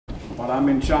but I'm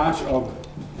in charge of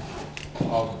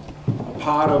a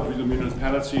part of the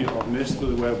municipality of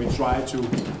Naestved where we try to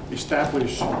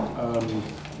establish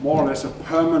more or less a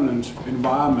permanent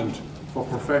environment for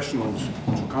professionals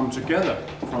to come together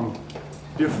from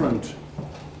different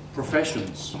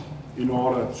professions in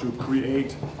order to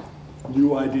create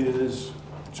new ideas,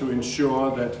 to ensure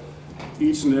that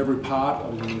each and every part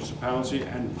of the municipality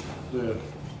and the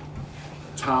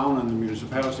town and the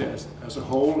municipality as a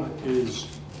whole is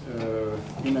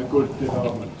in a good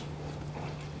development.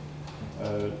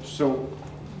 So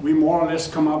we more or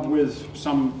less come up with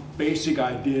some basic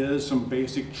ideas, some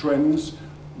basic trends,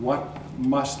 what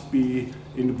must be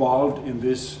involved in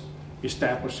this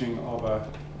establishing of a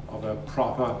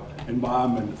proper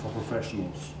environment for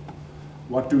professionals.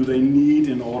 What do they need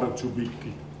in order to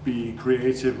be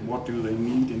creative? What do they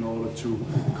need in order to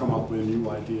come up with new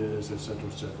ideas, etc.,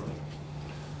 etc.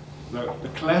 The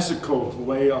classical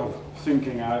way of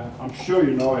thinking, I'm sure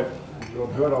you know it,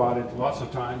 you've heard about it lots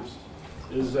of times,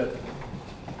 is that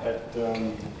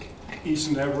each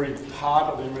and every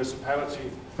part of the municipality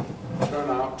turn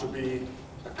out to be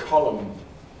a column.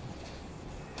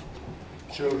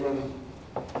 Children,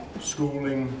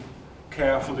 schooling,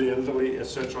 care for the elderly,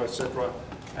 etc., etc.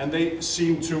 And they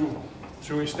seem to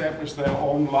establish their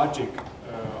own logic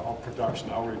of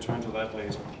production. I'll return to that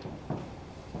later.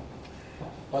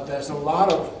 But there's a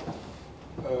lot of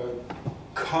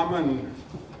common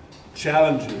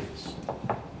challenges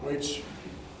which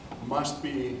must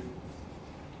be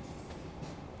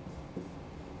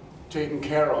taken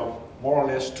care of more or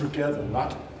less together,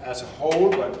 not as a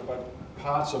whole, but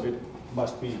parts of it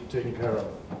must be taken care of.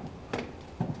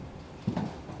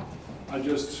 I'll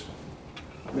just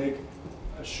make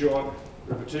a short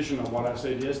repetition of what I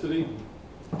said yesterday.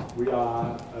 We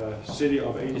are a city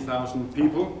of 80,000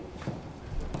 people,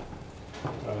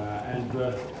 and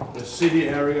the city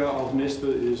area of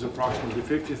Naestved is approximately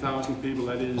 50,000 people.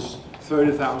 That is,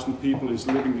 30,000 people is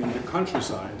living in the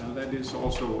countryside, and that is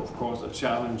also, of course, a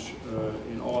challenge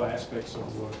in all aspects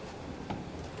of work.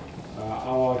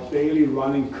 Our daily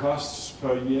running costs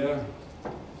per year,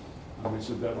 I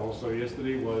mentioned that also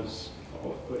yesterday,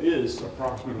 is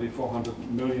approximately 400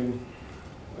 million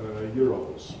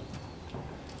euros.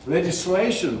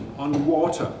 Legislation on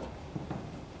water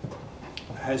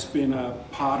has been a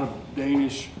part of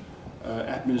Danish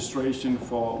administration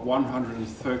for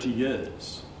 130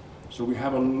 years. So we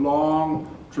have a long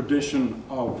tradition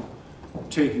of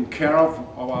taking care of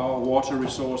our water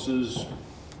resources,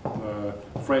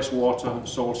 fresh water,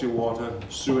 salty water,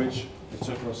 sewage,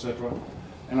 etc., etc.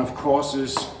 And of course,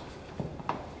 this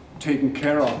taking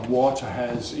care of water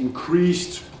has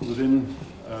increased within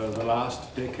the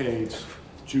last decades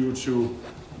due to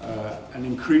an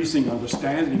increasing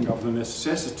understanding of the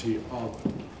necessity of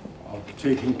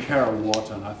taking care of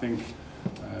water. And I think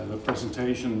the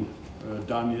presentation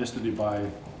done yesterday by,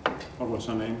 what was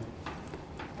her name?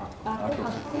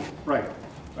 Right.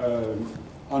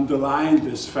 Underlined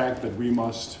this fact that we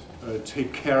must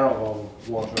take care of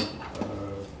water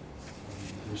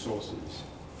resources.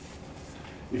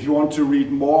 If you want to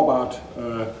read more about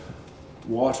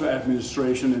water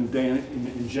administration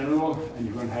in general, and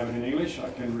you can have it in English, I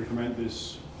can recommend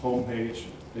this homepage,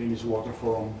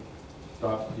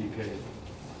 danishwaterforum.dk.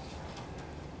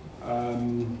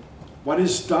 What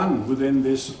is done within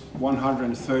this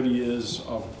 130 years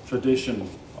of tradition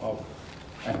of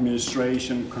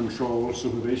administration, control,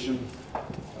 supervision?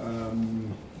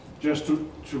 Just to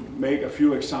make a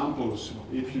few examples,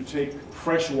 if you take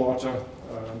freshwater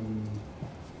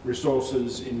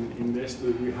resources in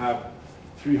Naestved, we have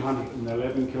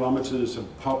 311 kilometers of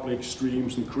public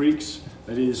streams and creeks.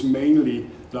 That is mainly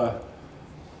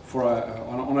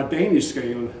on a Danish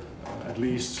scale, at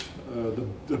least,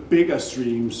 the bigger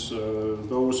streams,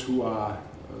 those who are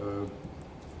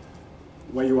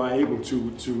where you are able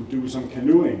to do some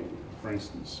canoeing, for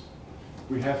instance.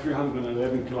 We have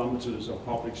 311 kilometers of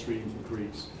public streams and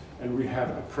creeks, and we have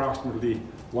approximately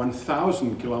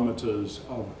 1,000 kilometers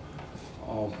of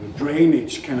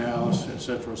drainage canals,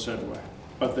 etc., etc.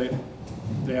 But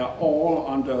they are all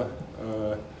under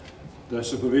the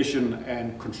supervision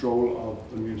and control of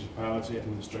the municipality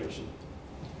administration.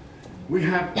 We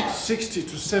have 60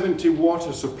 to 70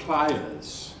 water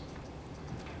suppliers.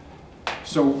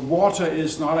 So water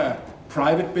is not a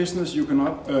private business. You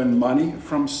cannot earn money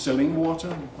from selling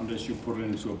water unless you put it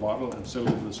into a bottle and sell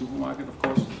it in the supermarket, of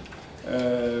course.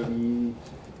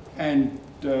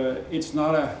 It's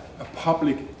not a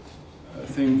public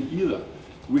thing either.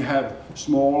 We have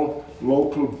small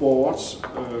local boards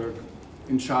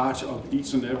in charge of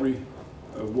each and every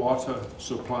water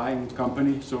supplying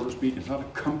company, so to speak. It's not a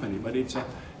company, but it's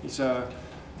a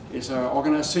It's an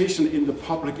organization in the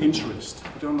public interest.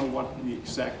 I don't know what the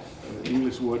exact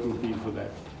English word would be for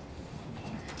that.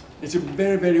 It's a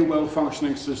very, very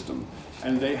well-functioning system,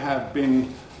 and they have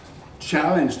been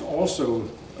challenged also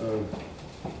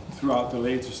throughout the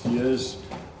latest years,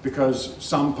 because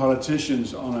some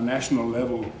politicians on a national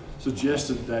level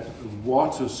suggested that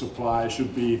water supply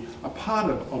should be a part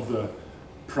of the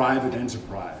private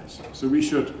enterprise. So we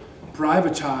should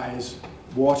privatize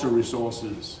water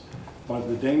resources. But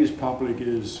the Danish public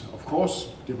is, of course,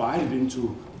 divided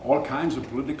into all kinds of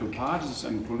political parties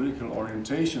and political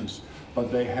orientations,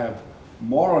 but they have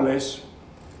more or less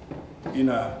in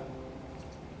a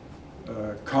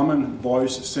common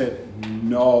voice said,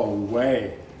 no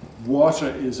way. Water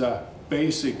is a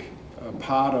basic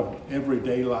part of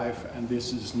everyday life, and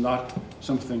this is not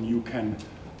something you can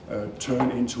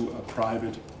turn into a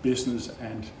private business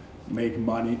and make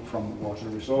money from water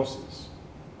resources.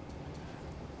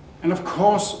 And of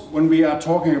course, when we are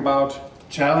talking about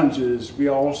challenges, we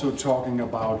are also talking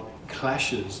about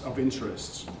clashes of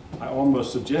interests. I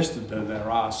almost suggested that there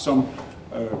are some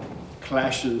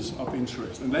clashes of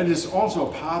interest, and that is also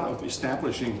a part of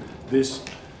establishing this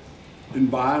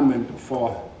environment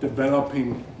for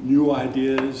developing new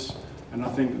ideas. And I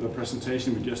think the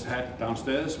presentation we just had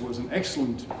downstairs was an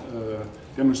excellent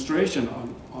demonstration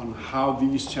on how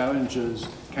these challenges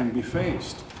can be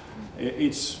faced.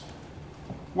 It's,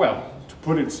 well, to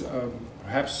put it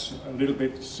perhaps a little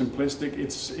bit simplistic,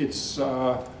 it's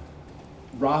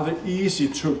rather easy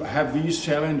to have these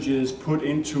challenges put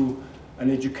into an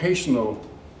educational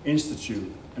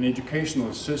institute, an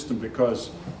educational system, because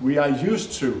we are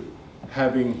used to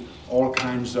having all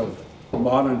kinds of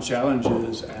modern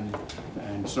challenges and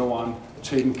so on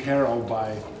taken care of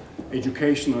by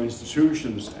educational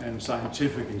institutions and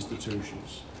scientific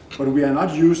institutions. But we are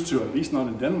not used to, at least not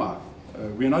in Denmark,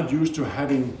 we are not used to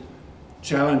having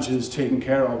challenges taken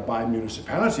care of by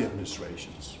municipality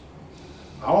administrations.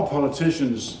 Our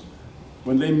politicians,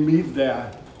 when they meet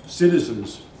their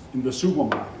citizens in the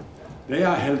supermarket, they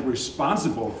are held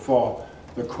responsible for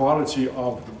the quality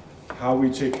of how we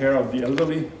take care of the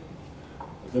elderly,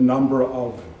 the number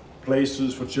of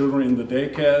places for children in the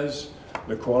daycares,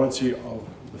 the quality of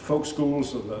the folk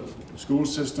schools, or the school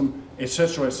system,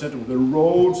 etc., etc., the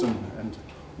roads and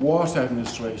water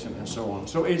administration and so on.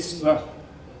 So it's,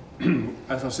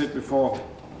 as I said before,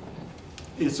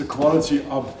 it's the quality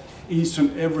of each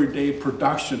and everyday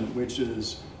production which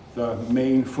is the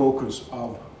main focus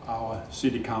of our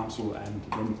city council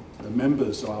and the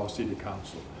members of our city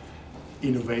council.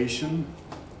 Innovation,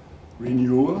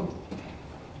 renewal.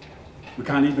 We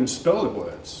can't even spell the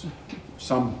words.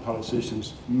 Some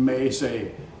politicians may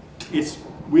say,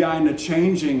 we are in a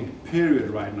changing period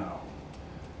right now.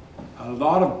 A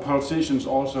lot of politicians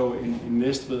also in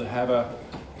Naestved have an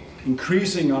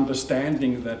increasing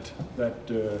understanding that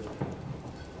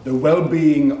the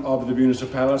well-being of the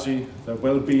municipality, the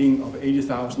well-being of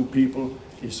 80,000 people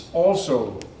is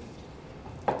also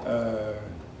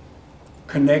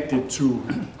connected to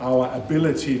our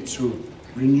ability to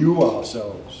renew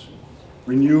ourselves,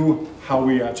 renew how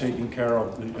we are taking care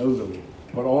of the elderly,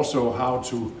 but also how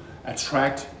to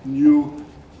attract new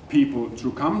people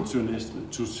to come to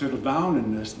Naestved, to settle down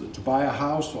in Naestved, to buy a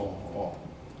house or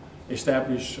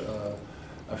establish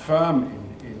a firm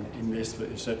in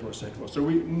Naestved, etc., etc. So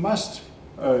we must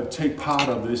take part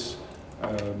of this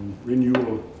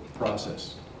renewal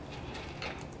process.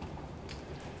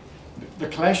 The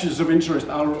clashes of interest,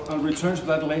 I'll return to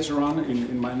that later on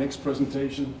in my next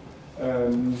presentation.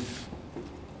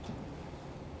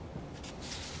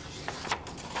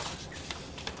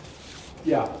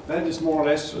 Yeah, that is more or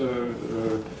less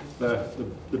the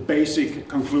basic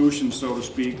conclusion, so to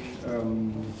speak,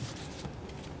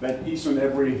 that each and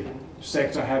every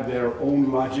sector have their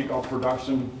own logic of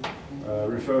production,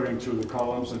 referring to the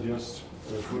columns I just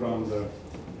put on the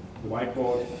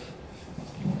whiteboard.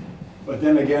 But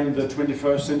then again, the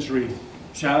 21st century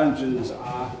challenges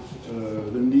are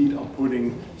the need of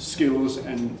putting skills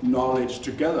and knowledge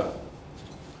together.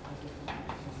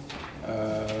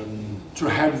 To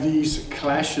have these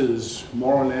clashes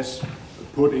more or less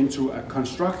put into a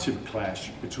constructive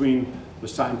clash between the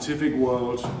scientific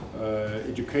world,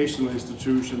 educational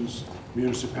institutions,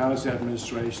 municipality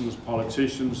administrations,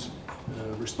 politicians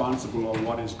responsible of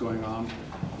what is going on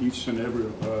each and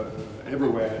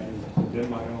everywhere in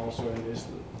Denmark and also in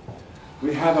Naestved.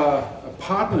 We have a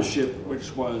partnership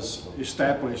which was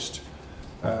established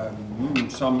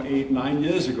some 8-9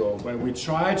 years ago, where we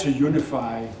try to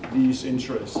unify these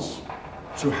interests,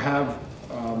 to have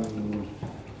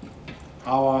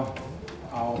our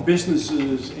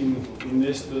businesses in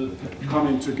Naestved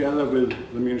coming together with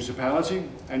the municipality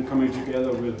and coming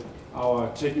together with our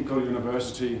technical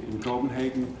university in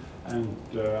Copenhagen and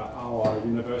our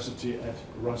university at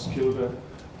Roskilde,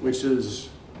 which is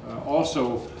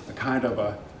also a kind of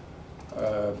a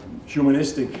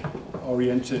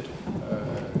humanistic-oriented,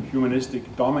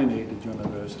 humanistic-dominated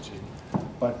university.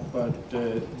 But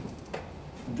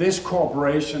this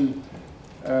cooperation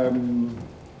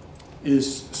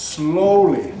is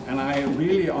slowly, and I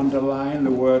really underline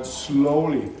the word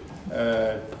slowly,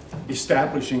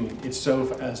 establishing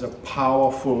itself as a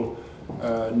powerful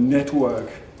network,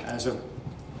 as a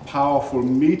powerful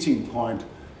meeting point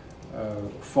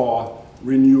for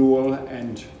renewal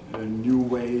and new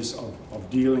ways of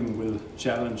dealing with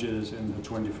challenges in the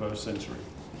 21st century.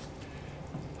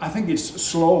 I think it's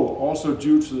slow also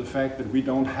due to the fact that we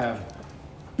don't have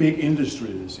big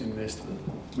industries in Naestved.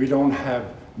 We don't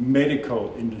have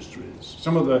medical industries.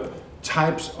 Some of the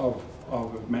types of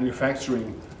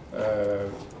manufacturing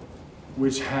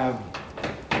which have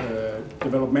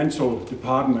developmental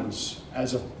departments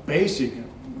as a basic,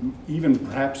 even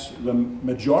perhaps the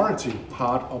majority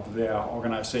part of their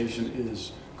organization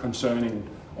is concerning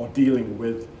or dealing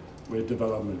with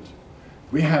development.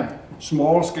 We have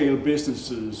small-scale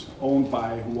businesses owned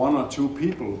by 1 or 2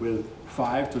 people with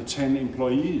 5 to 10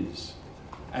 employees,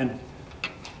 and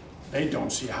they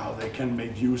don't see how they can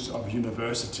make use of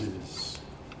universities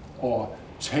or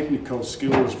technical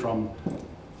skills from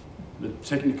the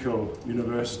technical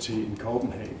university in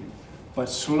Copenhagen. But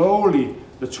slowly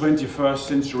the 21st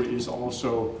century is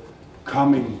also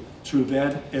coming to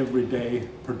that everyday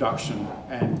production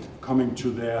and coming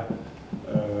to their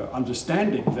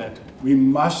understanding that we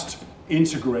must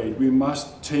integrate, we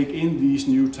must take in these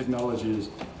new technologies,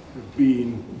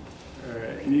 being,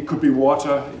 and it could be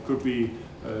water, it could be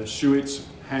sewage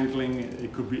handling,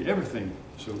 it could be everything,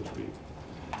 so to speak.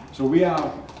 So we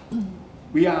are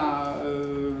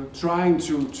trying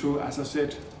to, as I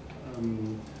said,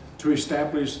 to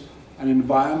establish an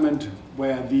environment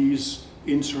where these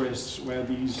interests, where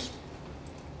these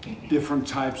different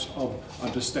types of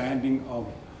understanding of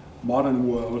modern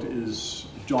world is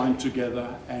joined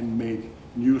together and make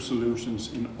new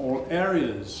solutions in all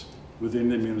areas within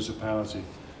the municipality.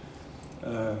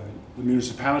 The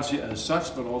municipality as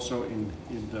such, but also in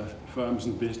the firms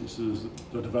and businesses,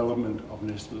 the development of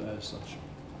Naestved as such.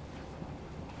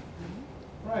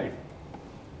 Right.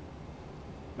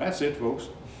 That's it, folks.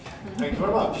 Thank you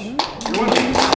very much. You're welcome.